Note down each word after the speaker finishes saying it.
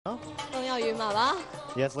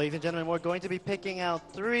Yes, ladies and gentlemen, we're going to be picking out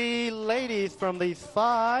 3 ladies from these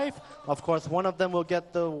 5. Of course, one of them will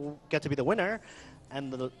get to be the winner,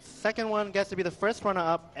 and the second one gets to be the first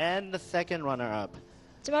runner-up and the second runner-up.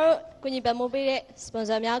 ကျမတို့ကိုညီပတ်မှုပေးတဲ့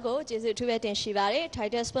sponsor များကိုကျေးဇူးအထူးပဲတင်ရှိပါတယ်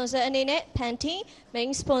Title sponsor အနေနဲ့ Panty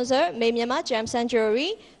Main sponsor Myanmar Gems and Jewelry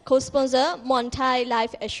Co-sponsor Montai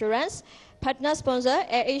Life Assurance Partner sponsor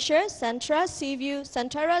Air Asia Centra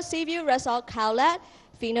Seaview Resort Khowlat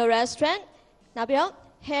Vino Restaurant နောက်ပြီးတော့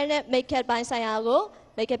Hair နဲ့ Makeup ပိုင်းဆိုင်ရာကို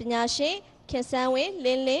Makeup ပညာရှင်ခင်စန်းဝင်းလ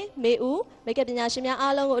င်းလင်းမေဦး Makeup ပညာရှင်များ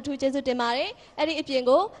အားလုံးကိုအထူးကျေးဇူးတင်ပါတယ်အဲ့ဒီအပြင်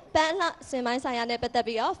ကိုပန်းလှစင်ပိုင်းဆိုင်ရာနဲ့ပတ်သက်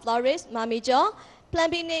ပြီးတော့ Florist Mami Jo Plan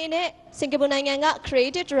B နဲ့ Singapore နိုင်ငံက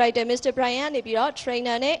Creative Director Mr. Brian နေပြီးတော့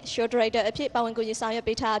Trainer နဲ့ Show Director အဖြစ်ပါဝင်ကူညီဆောင်ရွက်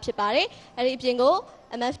ပေးထားဖြစ်ပါတယ်အဲ့ဒီအပြင်ကို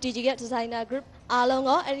MFDG က Designer Group အားလုံးက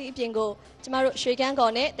အဲ့ဒီအပြင်ကိုကျမတို့ရွှေကန်း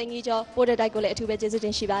ကော်နဲ့တင်ကြီးကျော်ပို့တဲ့တိုက်ကိုလည်းအထူးပဲကျေးဇူးတ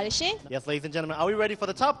င်ရှိပါတယ်ရှင် Yes, ladies and gentlemen, are we ready for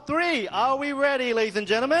the top 3? Are we ready, ladies and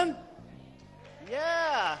gentlemen?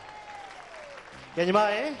 Yeah. ကဲညီမ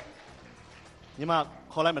ရေညီမ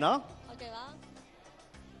ခေါ်လိုက်မယ်နော်ဟုတ်ကဲ့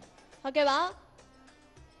ပါ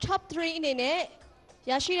top 3အနေနဲ့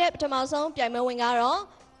ရရှိတဲ့ပထမဆုံးပြိုင်ပွဲဝင်ကတော့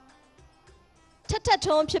ထက်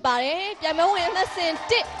ထွန်းဖြစ်ပါတယ်ပြိုင်ပွဲဝင်အမှတ်စဉ်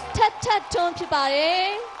1ထက်ထွန်းဖြစ်ပါတယ်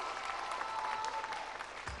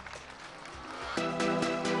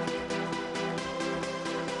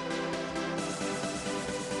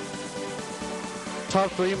Top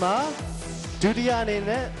 3 မှာဒုတိယအနေ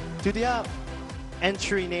နဲ့ဒုတိယ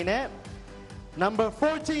entry အနေနဲ့ number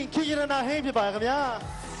 14 ခိရနာဟင်းဖြစ်ပါခင်ဗျာ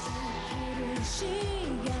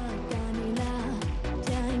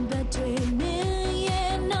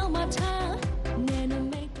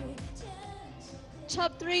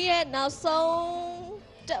Top 3 ရဲ့နောက်ဆုံး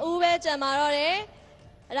တဦးပဲကျန်ပါတော့တယ်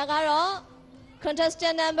အဲ့ဒါကတော့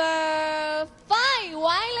contestant number 5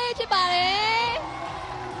 ဝိုင်းလေးဖြစ်ပါတယ်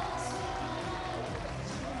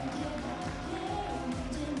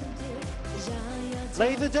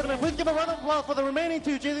Ladies and gentlemen, please give a round of applause for the remaining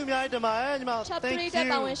 2 ကျေးဇူးအများကြီးတင်ပါတယ်ညီမ Top 3 တက်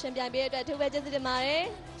ပါဝင်ရှင်ပြိုင်ပေးတဲ့အတွက်အထူးပဲကျေးဇူးတင်ပါတယ်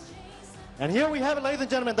And here we have it, ladies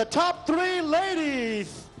and gentlemen, the top 3 ladies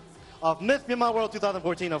of Miss Myanmar World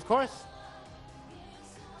 2014, of course.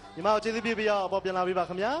 ညီမကျေးဇူးပြုပြီးတော့ပေါ်ပြန်လာပြီပါ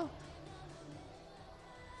ခင်ဗျာ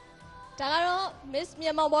ဒါကတော့ Miss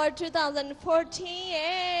Myanmar World 2014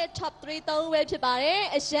 ရဲ့ top 3 3ပဲဖြစ်ပါတယ်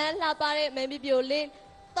အရန်လှပတဲ့မင်းပြိုလေး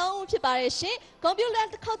3ဖြစ်ပါတယ်ရှင်ဂုဏ်ပြုလက်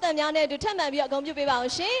ခောက်တံများနဲ့အတူထပ်မံပြီးတော့ဂုဏ်ပြုပေးပါအော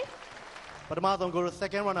င်ရှင် ပထမဆုံးကို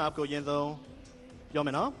second runner up ကိုအရင်ဆုံးပြောမ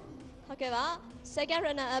ယ်နော် ဟုတ်ကဲ့ပါ second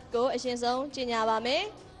runner up ကိုအရင်ဆုံးကြေညာပါမယ်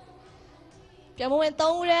ပြိုင်ပွဲဝင်3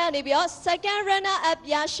ဦးထဲကနေပြီးတော့ second runner up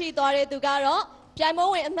ရရှိသွားတဲ့သူကတော့ပြိုင်ပွဲ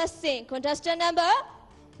ဝင်အမှတ်စဉ် contestant number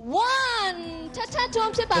 1ထက်ထွ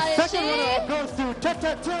န်းဖြစ်ပါတယ်ရှင် Second runner up goes to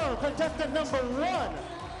contestant number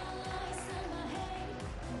 1.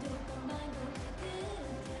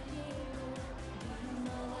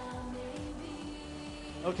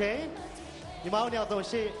 Okay. ညီမတို့ညတော့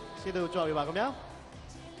ရှေ့သူကြွားပြပါခင်ဗျာ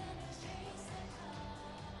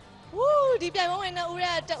Woo ဒီပြိုင်ပွဲဝင်တဲ့ဦး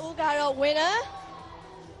ရဲ့တဦးကတော့ winner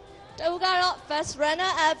တဦးကတော့ first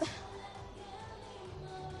runner up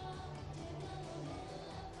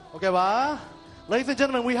Okay, ladies and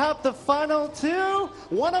gentlemen, we have the final 2.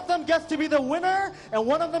 One of them gets to be the winner, and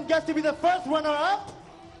one of them gets to be the first runner-up.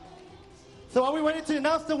 So are we ready to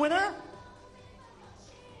announce the winner?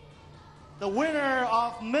 The winner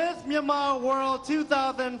of Miss Myanmar World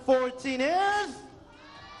 2014 is...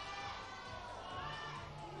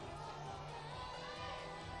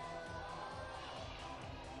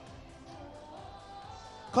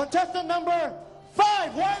 Contestant number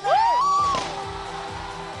 5, winner!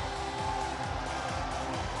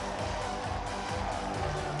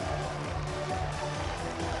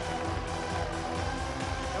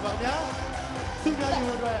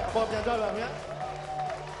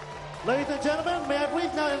 Ladies and gentlemen, may I please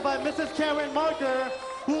now invite Mrs. Karen Marker,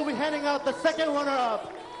 who will be handing out the second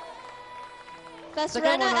runner-up. First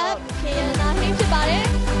runner-up, Kiana Hing ဖြစ်ပါတယ်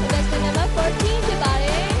Contestant number 14 ဖြစ်ပါတ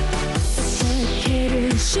ယ်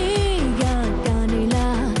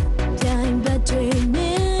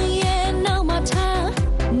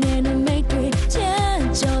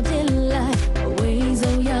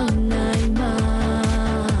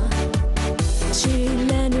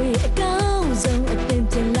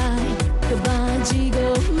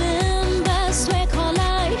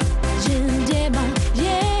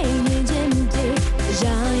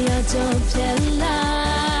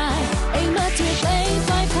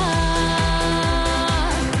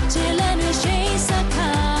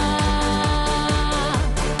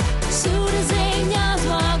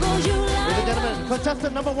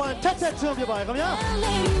Contestant number 1, ထက်ထွန်းပြပါခင်ဗျာ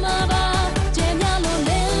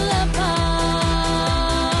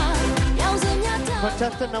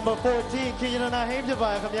contestant number 14 Kiyanana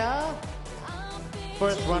Hemjabaya Kamya.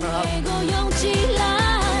 First runner up. Miss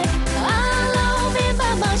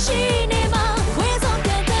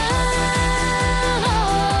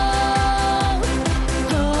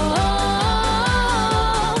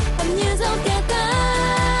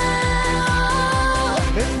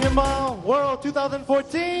Myanmar World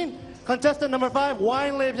 2014, contestant number 5,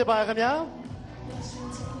 Wine Lib Jabaya Kamya.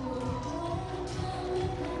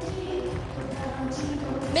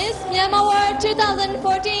 Miss Myanmar World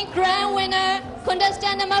 2014 Grand Winner,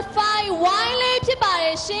 contestant number 5, Wine Lib ဖြစ်ပါတ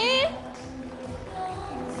ယ်ရှင်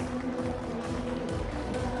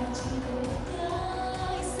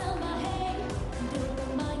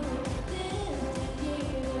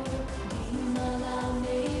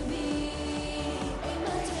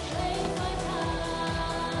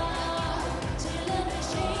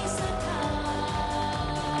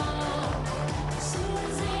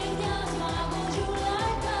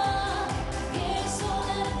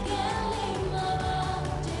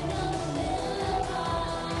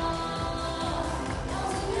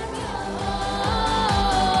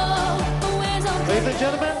Ladies and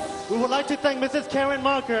gentlemen, we would like to thank Mrs. Karen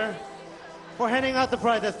Marker for handing out the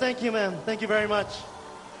prizes. Thank you, ma'am. Thank you very much.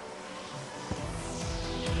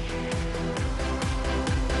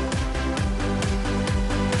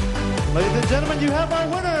 Ladies and gentlemen, you have our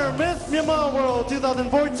winner, Miss Myanmar World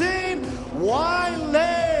 2014, Wine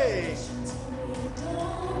Lei.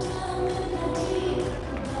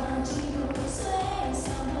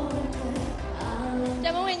 တ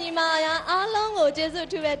မဝင်ညီမအားလုံးကိုကျေးဇူးအ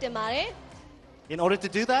ထူးပဲတင်ပါတယ် In order to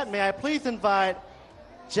do that, may I please invite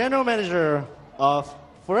General Manager of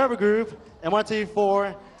Forever Group,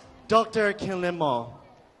 MRT4, Dr. Kim Lim Mo.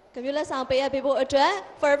 ကွန်ပျူတာဆောင်ပေးရပေးဖို့အတွက်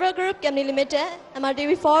Forever Group Company Limited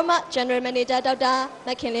MRTV Format General Manager ဒေါက်တာမ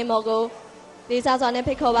က်ခင်လင်းမော်ကိုလေးစားစွာနဲ့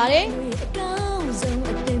ဖိတ်ခေါ်ပါတယ်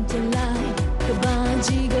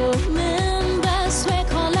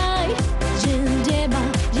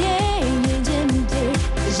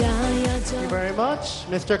Thank you very much,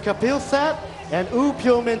 Mr. Kapil Sat and U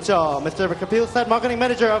Pyo Min Chaw. Mr. Kapil Sat, Marketing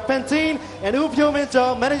Manager of Pantene, and U Pyo Min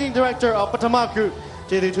Chaw, Managing Director of Patama Group.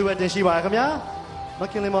 ကျေးဇူးတူပဲတင်ရှိပါခင်ဗျာ မ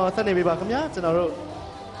ခင်လေးမော်ဆက်နေပြီပါခင်ဗျာ ကျွန်တော်တို့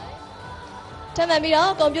ထပ်မံပြီး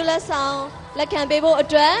တော့ကွန်ပျူတာဆောင်လက်ခံပေးဖို့အ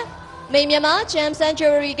တွက်မိန်မြန်မာ Gem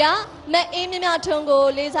Sanctuary ကမက်အေးမြမြထွန်းကို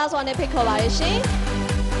လေးစားစွာနဲ့ဖိတ်ခေါ်ပါတယ်ရှင်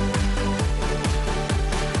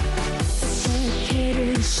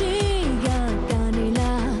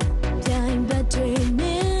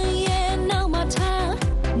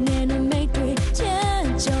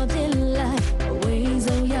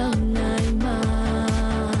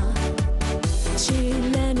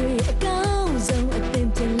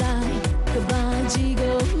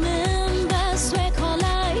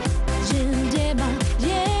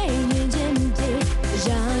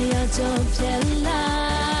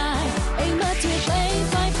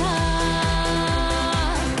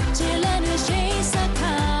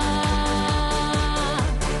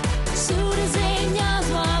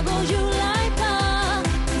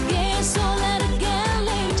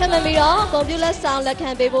ထပ်မံပြီးတော့ကွန်ပျူတာဆောင်လက်ခံ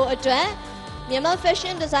ပေးဖို့အတွက်မြန်မာ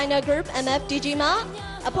Fashion Designer Group MFDG မှာ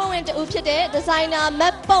အဖွဲ့ဝင်တဦးဖြစ်တဲ့ Designer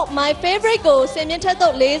Map Boat My Favorite ကိုစင်မြင့်ထက်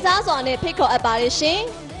တော့လေးစားစွာနဲ့ဖိတ်ခေါ်အပ်ပါတယ်ရှင်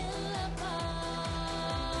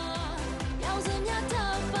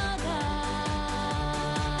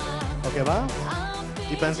Okay ပါ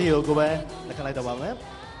ဒီပန်းစီကိုပဲလက်ခံလိုက်တော့ပါမယ်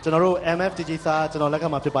ကျွန်တော်တို့ MFDG စာကျွန်တော်လက်ခံ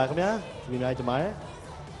မှာဖြစ်ပါခင်ဗျာဒီအများကြီးတင်ပါတယ်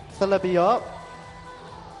ဆက်လက်ပြီးတော့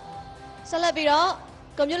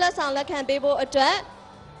ကွန်ပျူတာဆောင်လက်ခံပေးဖို့အတွက်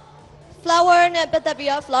flower နဲ့ပတ်သက်ပြီး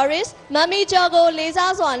တော့ florist Mummy Jaw ကိုလေး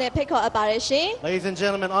စားစွာနဲ့ဖိတ်ခေါ်အပ်ပါတယ်ရှင် Ladies and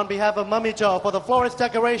gentlemen, on behalf of Mummy Jaw for the florist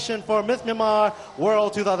decoration for Miss Myanmar World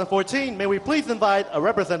 2014, may we please invite a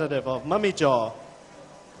representative of Mummy Jaw.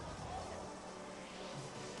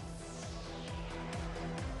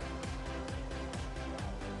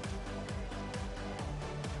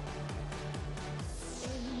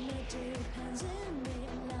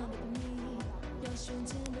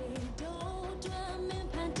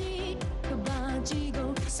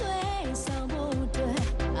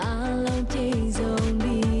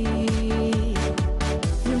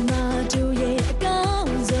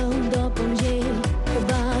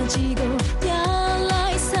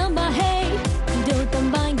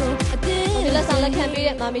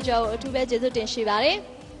 Mummy Jaw အထူးပဲကျေးဇူးတင်ရှိပါတယ်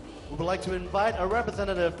We would like to invite a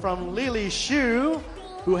representative from Lily Shu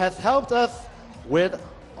who has helped us with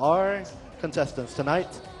our contestants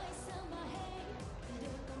tonight.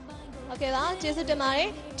 Okay ပါကျေးဇူးတင်ပါတယ်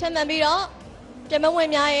ထပ်မံပြီးတော့တမဝင်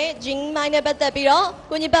များရဲ့ Jing မိုင်းနဲ့ပတ်သက်ပြီးတော့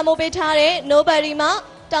ကိုကြီးပတ်မိုးပေးထားတဲ့ Nobody မှာ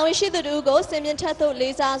တာဝန်ရှိသူတို့ကိုစင်မြင့်ထက်သို့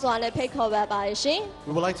လေးစားစွာနဲ့ဖိတ်ခေါ်ပါပါတယ်ရှင်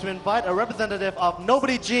We would like to invite a representative of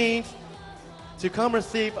Nobody Jeans to come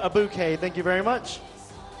receive a bouquet. Thank you very much.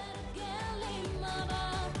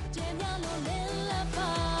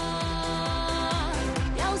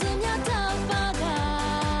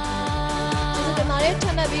 ထ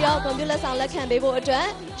ပ်မံပြီးတော့ကွန်ပျူတာဆောင်လက်ခံပေးဖို့အတွက်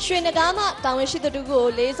ရွှေနဂါးမှတာဝန်ရှိသူတို့ကို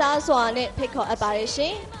လေးစားစွာနဲ့ဖိတ်ခေါ်အပ်ပါတယ်ရှ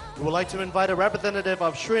င် We would like to invite a representative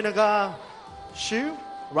of Srinagar Shu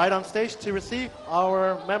right on stage to receive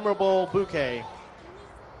our memorable bouquet.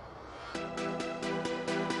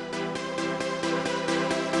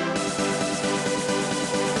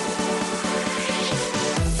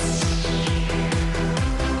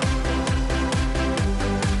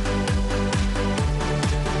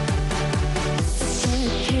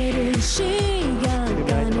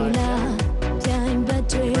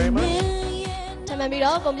ထပ်မံပြီး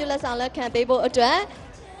တော့ကွန်ပျူတာဆောင်လက်ခံပေးဖို့အတွက်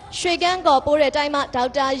ရွှေကန်းကော်ပိုးတဲ့တိုင်းမှဒေါ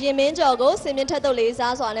က်တာရင်မင်းကျော်ကိုစင်မြင့်ထက်သို့လေး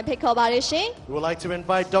စားစွာနဲ့ဖိတ်ခေါ်ပါတယ်ရှင် We would like to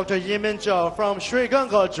invite Dr. Yimin Jo from Sri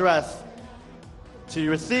Ganga Dress to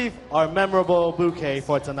receive our memorable bouquet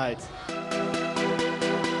for tonight.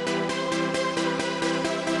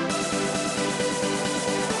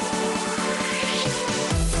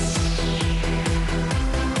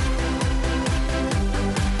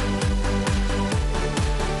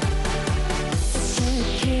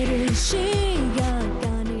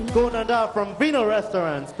 Gonanda from Vino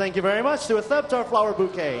Restaurants, thank you very much to accept our flower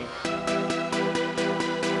bouquet.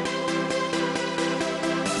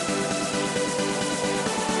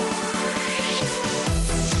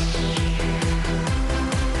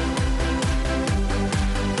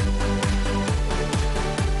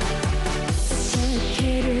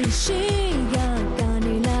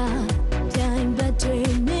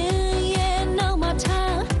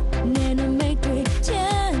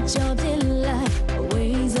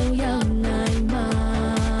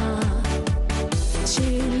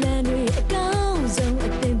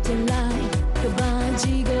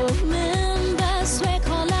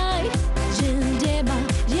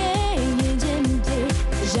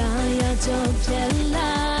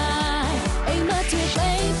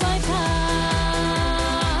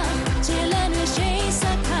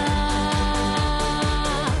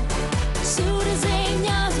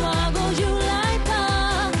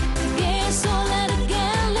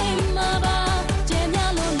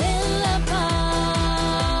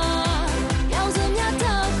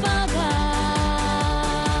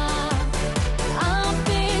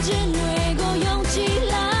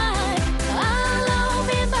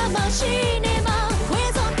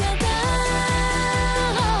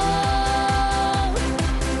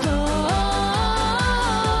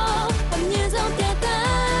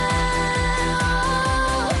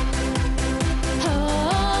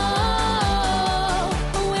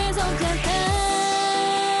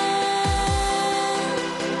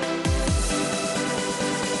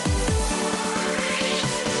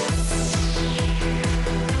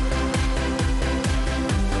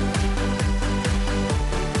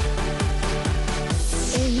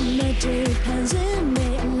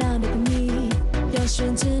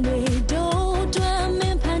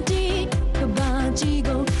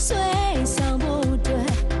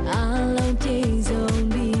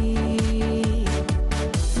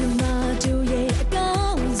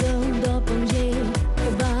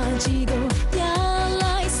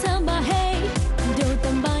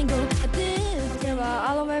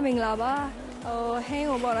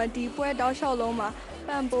ဒီပွဲတောက်လျှောက်လုံးမှာ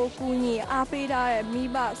ပံ့ပိုးကူညီအားပေးထားတဲ့မိ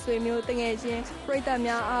ဘဆွေမျိုးတငယ်ချင်းပရိသတ်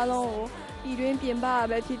များအားလုံးကိုပြည်တွင်းပြင်ပ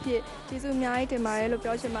ပဲဖြစ်ဖြစ်ကျေးဇူးအများကြီးတင်ပါတယ်လို့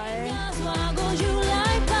ပြောချင်ပါတယ်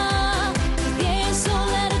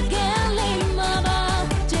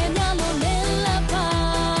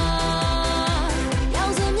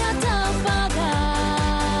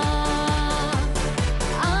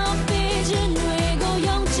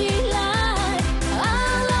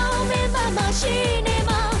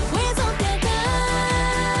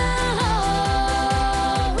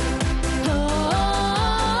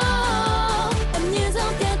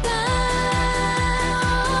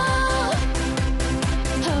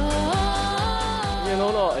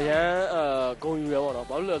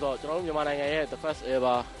တော့ကျွန်တော်တို့မြန်မာနိုင်ငံရဲ့ the first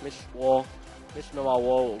ever Miss Myanmar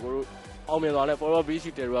War ကိုအောင်မြင်စွာနဲ့ Forever BC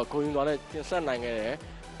Terror ကိုဂုဏ်ယူစွာနဲ့တင်ဆက်နိုင်ခဲ့တယ်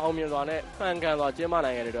။အောင်မြင်စွာနဲ့မှန်ကန်စွာကျင်းပ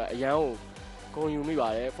နိုင်ခဲ့တဲ့အတွက်အရန်ကိုဂုဏ်ယူမိပါ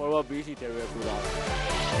တယ် Forever BC Terror ကိုပါ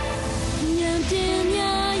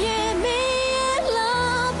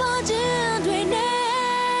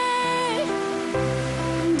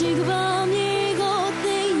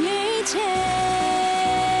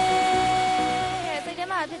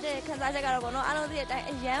ခံစားချက်ကတော့ဘောနော်အားလုံးသိတဲ့အတိုင်း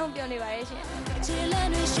အရန်ကိုပြောနေပါရဲ့ရှင်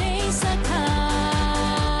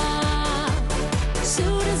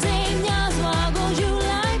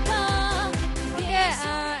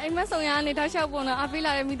ဆောင်ရနေတော့ရှောက်ပေါ်တော့အပေး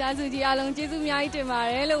လာတဲ့မိသားစုကြီးအားလုံးကျေးဇူးအများကြီးတင်ပါ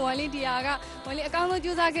တယ်လို့ဝန်လေးဒီဟာကဝန်လေးအကောင်းဆုံး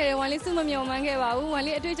ကြိုးစားခဲ့တယ်ဝန်လေးစုမမျှော်မှန်းခဲ့ပါဘူးဝန်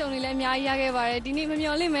လေးအတွေ့အကြုံတွေလည်းအများကြီးရခဲ့ပါတယ်ဒီနေ့မ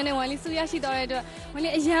မျှော်လင့်မဲနဲ့ဝန်လေးစုရရှိတော့တဲ့အတွက်ဝန်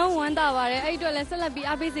လေးအယံဝမ်းသာပါတယ်အဲ့ဒီအတွက်လည်းဆက်လက်ပြီး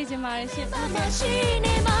အားပေးစေချင်ပါတယ်ရှင်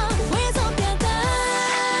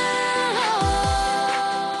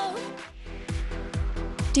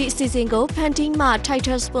ဒီအစီအစဉ်ကိုဖန်တီးမှ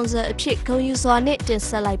Title Sponsor အဖြစ်ဂုဏ်ယူစွာနဲ့တင်ဆ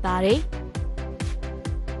က်လိုက်ပါတယ်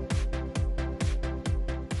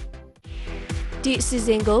ဒီအစီအစ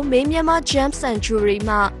ဉ်ကိုMyanmar Gems and Jewelry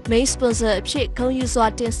မှ Main Sponsor အဖြစ်ဂုဏ်ယူစွာ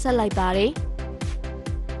တင်ဆက်လိုက်ပါတယ်